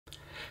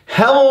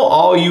Hello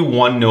all you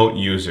OneNote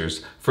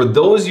users. For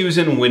those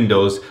using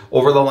Windows,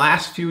 over the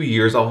last few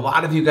years, a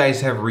lot of you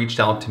guys have reached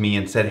out to me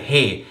and said,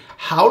 hey,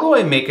 how do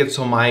I make it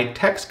so my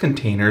text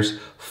containers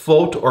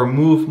float or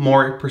move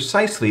more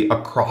precisely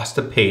across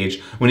the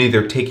page when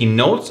either taking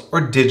notes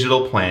or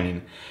digital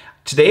planning?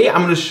 Today,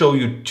 I'm going to show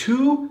you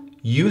 2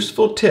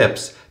 useful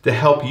tips to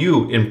help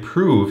you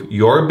improve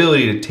your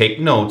ability to take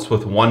notes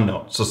with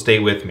OneNote. So stay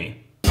with me.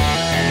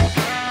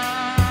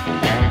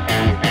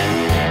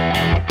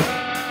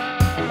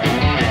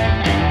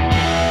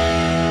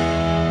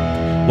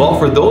 Well,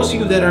 for those of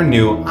you that are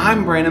new,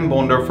 I'm Brandon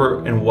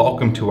Bohndorfer and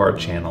welcome to our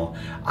channel.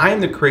 I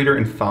am the creator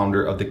and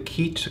founder of the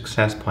Key to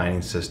Success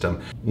Planning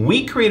System.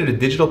 We created a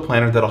digital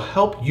planner that'll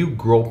help you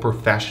grow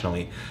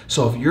professionally.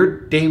 So if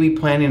you're daily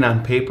planning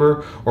on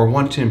paper or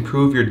want to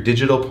improve your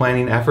digital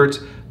planning efforts,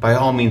 by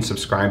all means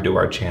subscribe to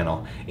our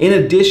channel. In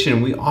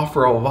addition, we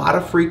offer a lot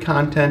of free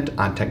content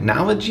on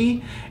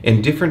technology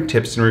and different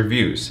tips and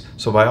reviews.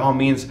 So by all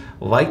means,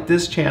 like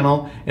this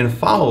channel and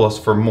follow us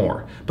for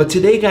more. But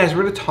today, guys,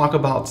 we're going to talk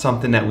about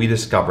something that we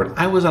discovered.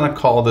 I was on a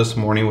call this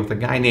morning with a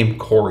guy named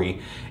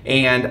Corey,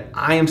 and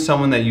I am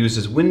someone that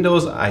uses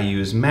Windows, I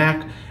use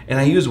Mac, and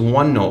I use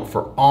OneNote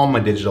for all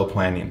my digital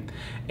planning.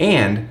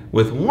 And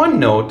with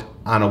OneNote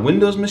on a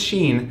Windows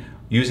machine,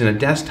 using a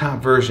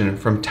desktop version,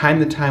 from time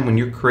to time when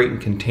you're creating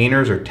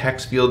containers or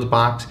text fields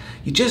box,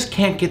 you just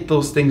can't get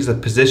those things to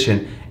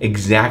position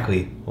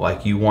exactly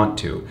like you want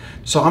to.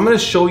 So I'm going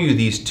to show you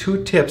these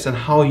 2 tips on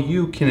how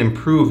you can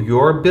improve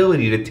your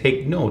ability to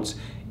take notes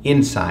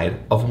inside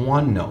of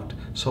OneNote.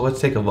 So let's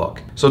take a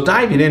look. So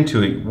diving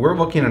into it, we're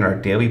looking at our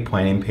daily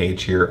planning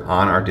page here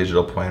on our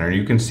digital planner.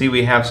 You can see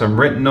we have some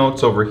written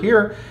notes over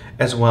here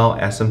as well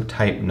as some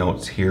typed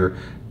notes here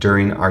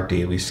during our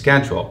daily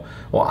schedule.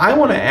 Well, I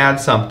want to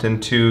add something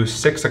to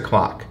 6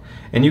 o'clock.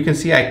 And you can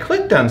see I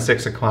clicked on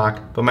 6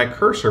 o'clock, but my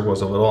cursor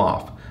was a little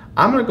off.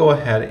 I'm going to go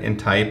ahead and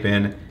type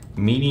in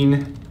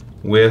meeting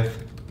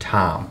with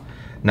Tom.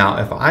 Now,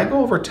 if I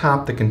go over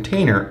top the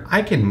container,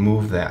 I can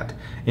move that.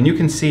 And you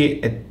can see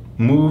it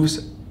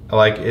moves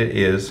like it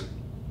is.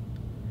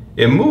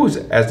 It moves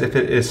as if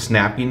it is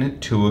snapping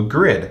to a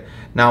grid.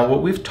 Now,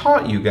 what we've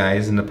taught you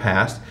guys in the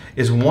past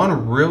is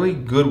one really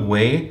good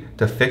way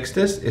to fix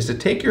this is to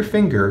take your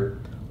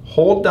finger,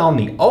 hold down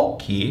the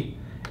Alt key,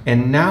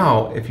 and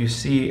now if you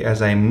see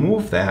as I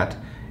move that,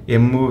 it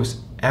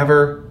moves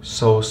ever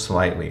so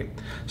slightly.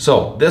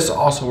 So this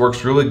also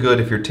works really good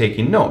if you're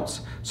taking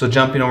notes. So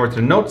jumping over to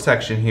the notes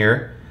section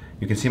here,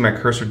 you can see my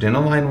cursor didn't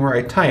align where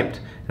I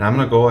typed, and I'm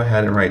going to go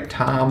ahead and write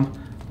Tom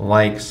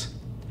likes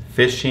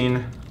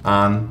fishing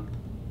on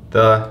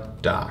the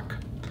dock.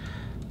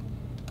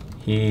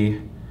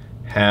 He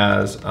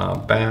has a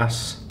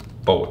bass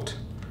boat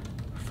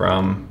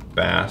from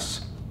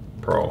Bass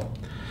Pro.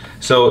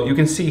 So you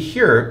can see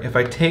here, if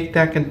I take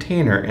that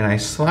container and I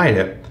slide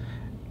it,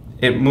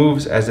 it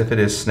moves as if it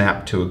is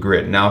snapped to a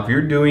grid. Now, if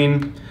you're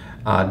doing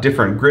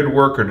different grid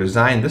work or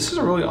design, this is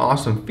a really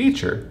awesome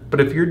feature. But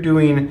if you're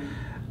doing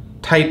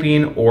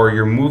typing or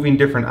you're moving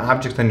different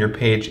objects on your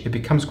page, it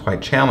becomes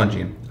quite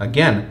challenging.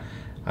 Again,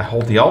 I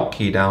hold the Alt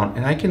key down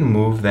and I can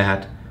move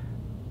that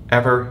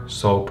ever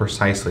so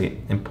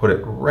precisely and put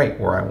it right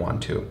where I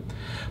want to.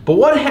 But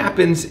what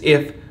happens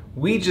if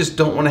we just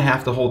don't want to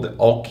have to hold the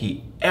Alt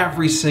key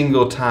every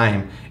single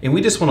time and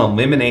we just want to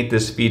eliminate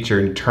this feature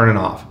and turn it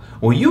off?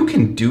 Well, you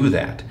can do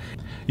that.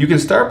 You can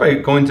start by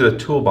going to the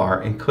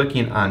toolbar and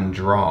clicking on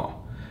Draw.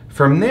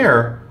 From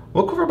there,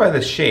 look over by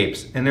the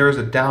shapes and there is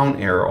a down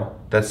arrow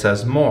that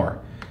says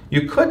More.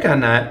 You click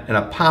on that and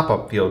a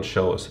pop-up field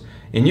shows.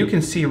 And you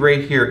can see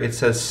right here it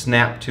says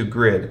Snap to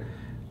Grid.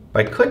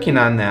 By clicking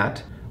on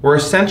that, we're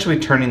essentially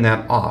turning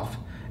that off.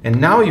 And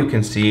now you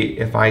can see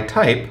if I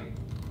type,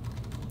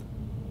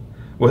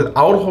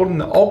 without holding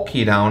the Alt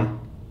key down,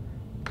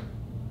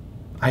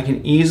 I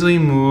can easily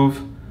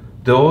move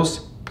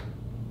those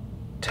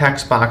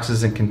text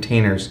boxes and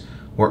containers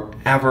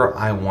wherever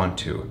I want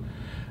to.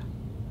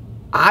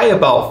 I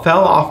about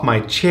fell off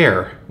my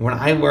chair when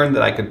I learned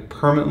that I could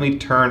permanently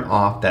turn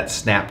off that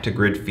snap to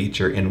grid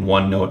feature in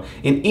OneNote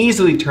and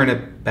easily turn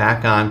it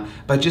back on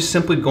by just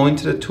simply going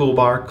to the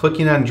toolbar,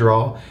 clicking on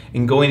Draw,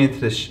 and going into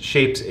the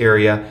shapes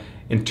area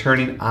and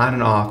turning on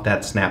and off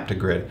that snap to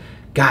grid.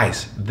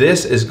 Guys,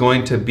 this is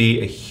going to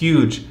be a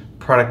huge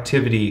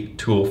productivity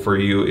tool for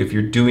you if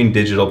you're doing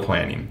digital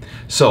planning.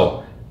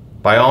 So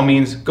by all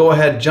means, go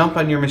ahead, jump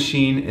on your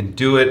machine and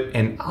do it,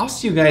 and I'll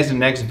see you guys in the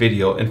next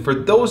video. And for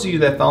those of you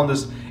that found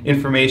this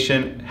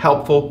information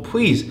helpful,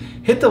 please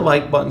hit the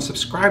like button,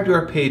 subscribe to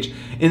our page,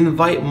 and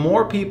invite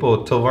more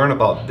people to learn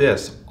about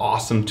this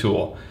awesome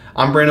tool.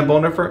 I'm Brandon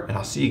Bohndorfer, and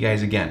I'll see you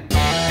guys again.